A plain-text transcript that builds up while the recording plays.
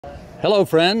Hello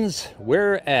friends,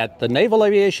 we're at the Naval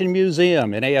Aviation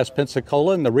Museum in AS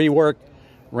Pensacola in the reworked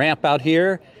ramp out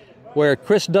here where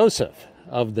Chris Dosif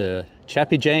of the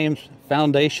Chappie James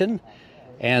Foundation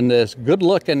and this good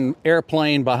looking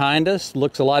airplane behind us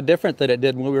looks a lot different than it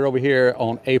did when we were over here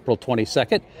on April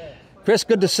 22nd. Chris,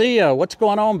 good to see you. What's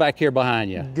going on back here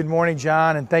behind you? Good morning,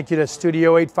 John, and thank you to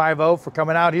Studio 850 for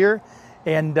coming out here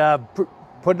and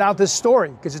putting out this story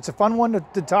because it's a fun one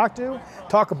to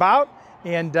talk about.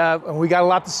 And we got a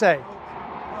lot to say.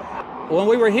 When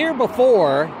we were here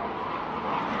before,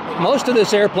 most of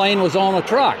this airplane was on a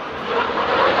truck,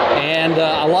 and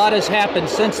a lot has happened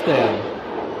since then.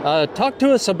 Talk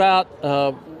to us about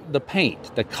the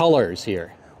paint, the colors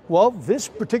here. Well, this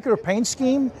particular paint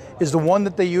scheme is the one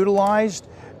that they utilized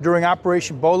during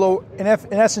Operation Bolo. In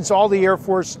essence, all the Air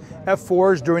Force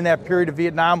F-4s during that period of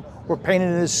Vietnam were painted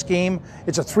in this scheme.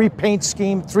 It's a three-paint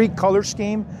scheme, three-color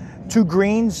scheme. Two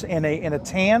greens and a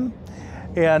tan,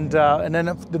 and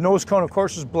then the nose cone, of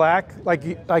course, is black,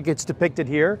 like it's depicted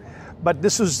here. But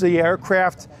this is the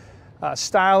aircraft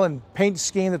style and paint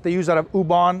scheme that they use out of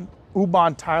Ubon,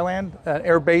 Thailand, an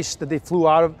air base that they flew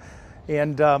out of,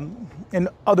 and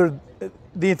the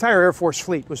entire Air Force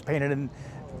fleet was painted in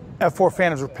F-4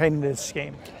 Phantoms were painted in this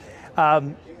scheme.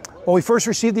 When we first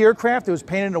received the aircraft, it was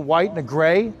painted in a white and a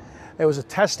gray. It was a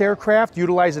test aircraft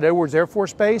utilized at Edwards Air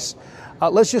Force Base.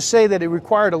 Let's just say that it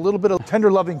required a little bit of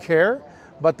tender loving care,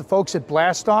 but the folks at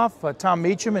Blastoff, Tom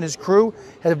Meacham and his crew,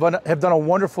 have done a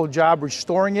wonderful job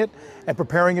restoring it and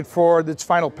preparing it for its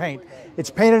final paint.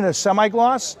 It's painted in a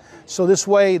semi-gloss, so this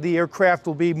way the aircraft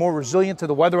will be more resilient to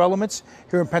the weather elements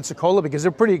here in Pensacola because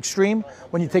they're pretty extreme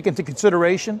when you take into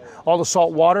consideration all the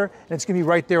salt water, and it's going to be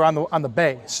right there on the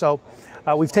bay. So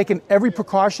we've taken every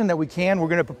precaution that we can. We're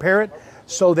going to prepare it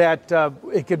so that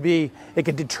it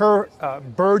could deter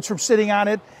birds from sitting on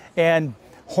it and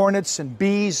hornets and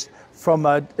bees from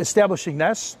establishing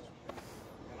nests.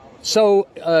 So,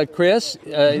 Chris,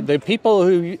 the people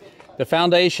who the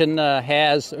foundation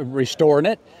has restoring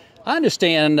it, I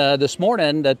understand this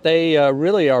morning that they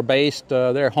really are based,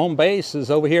 their home base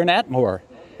is over here in Atmore.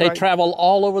 They travel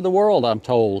all over the world, I'm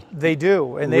told. They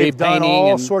do, and they've done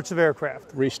all sorts of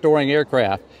aircraft. Restoring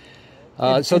aircraft.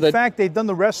 In fact, they've done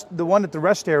the one at the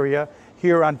rest area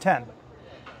here on 10.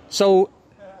 So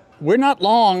we're not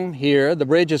long here. The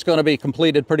bridge is going to be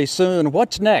completed pretty soon.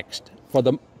 What's next for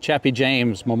the Chappie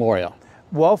James Memorial?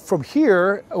 Well, from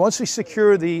here, once we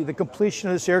secure the completion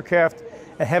of this aircraft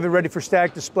and have it ready for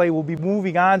static display, we'll be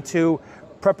moving on to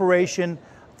preparation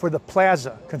for the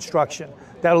plaza construction.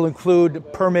 That'll include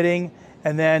permitting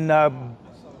and then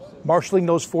marshaling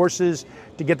those forces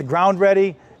to get the ground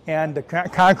ready and the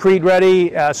concrete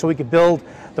ready so we can build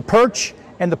the perch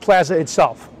and the plaza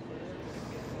itself.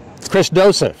 Chris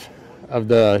Dosif of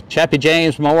the Chappie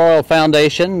James Memorial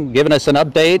Foundation giving us an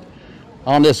update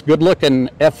on this good-looking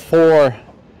F-4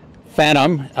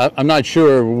 Phantom. I'm not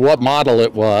sure what model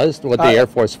it was, what the Air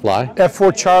Force fly.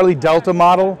 F-4 Charlie Delta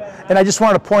model. And I just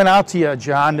wanted to point out to you,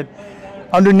 John, that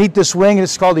underneath this wing,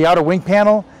 it's called the outer wing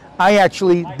panel, I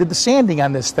actually did the sanding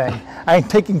on this thing. I'm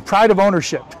taking pride of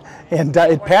ownership. And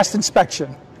it passed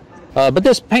inspection. But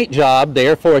this paint job the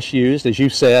Air Force used, as you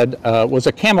said, was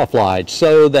a camouflage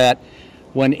so that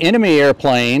when enemy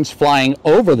airplanes flying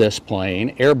over this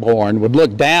plane, airborne, would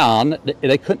look down,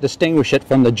 they couldn't distinguish it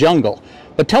from the jungle.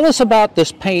 But tell us about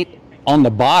this paint on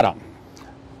the bottom.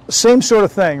 Same sort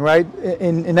of thing, right?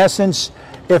 In essence,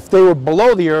 if they were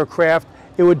below the aircraft,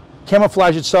 it would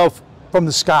camouflage itself from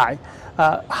the sky.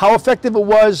 How effective it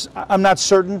was, I'm not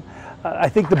certain. I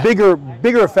think the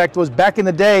bigger effect was back in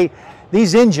the day,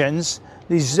 these engines,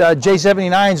 these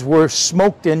J-79s were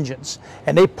smoked engines,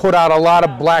 and they put out a lot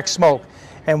of black smoke.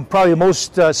 And probably the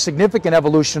most significant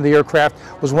evolution of the aircraft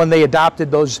was when they adopted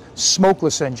those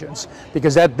smokeless engines,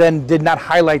 because that then did not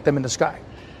highlight them in the sky.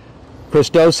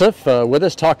 Chris Dosif with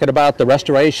us talking about the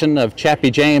restoration of Chappie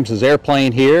James's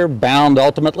airplane here, bound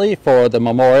ultimately for the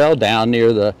memorial down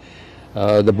near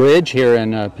the bridge here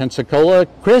in Pensacola.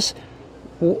 Chris,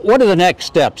 what are the next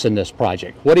steps in this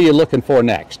project? What are you looking for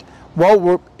next? Well,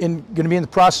 we're going to be in the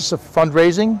process of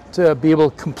fundraising to be able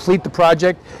to complete the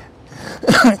project,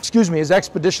 excuse me, as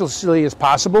expeditiously as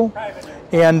possible.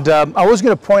 And I was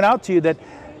going to point out to you that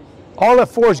all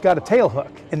F-4's got a tail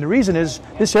hook. And the reason is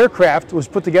this aircraft was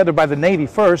put together by the Navy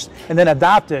first and then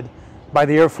adopted by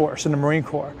the Air Force and the Marine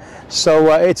Corps.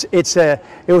 So it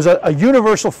was a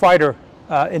universal fighter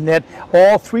in that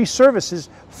all three services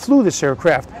flew this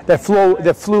aircraft that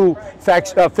flew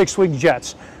fixed-wing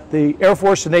jets, the Air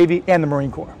Force, the Navy, and the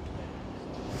Marine Corps.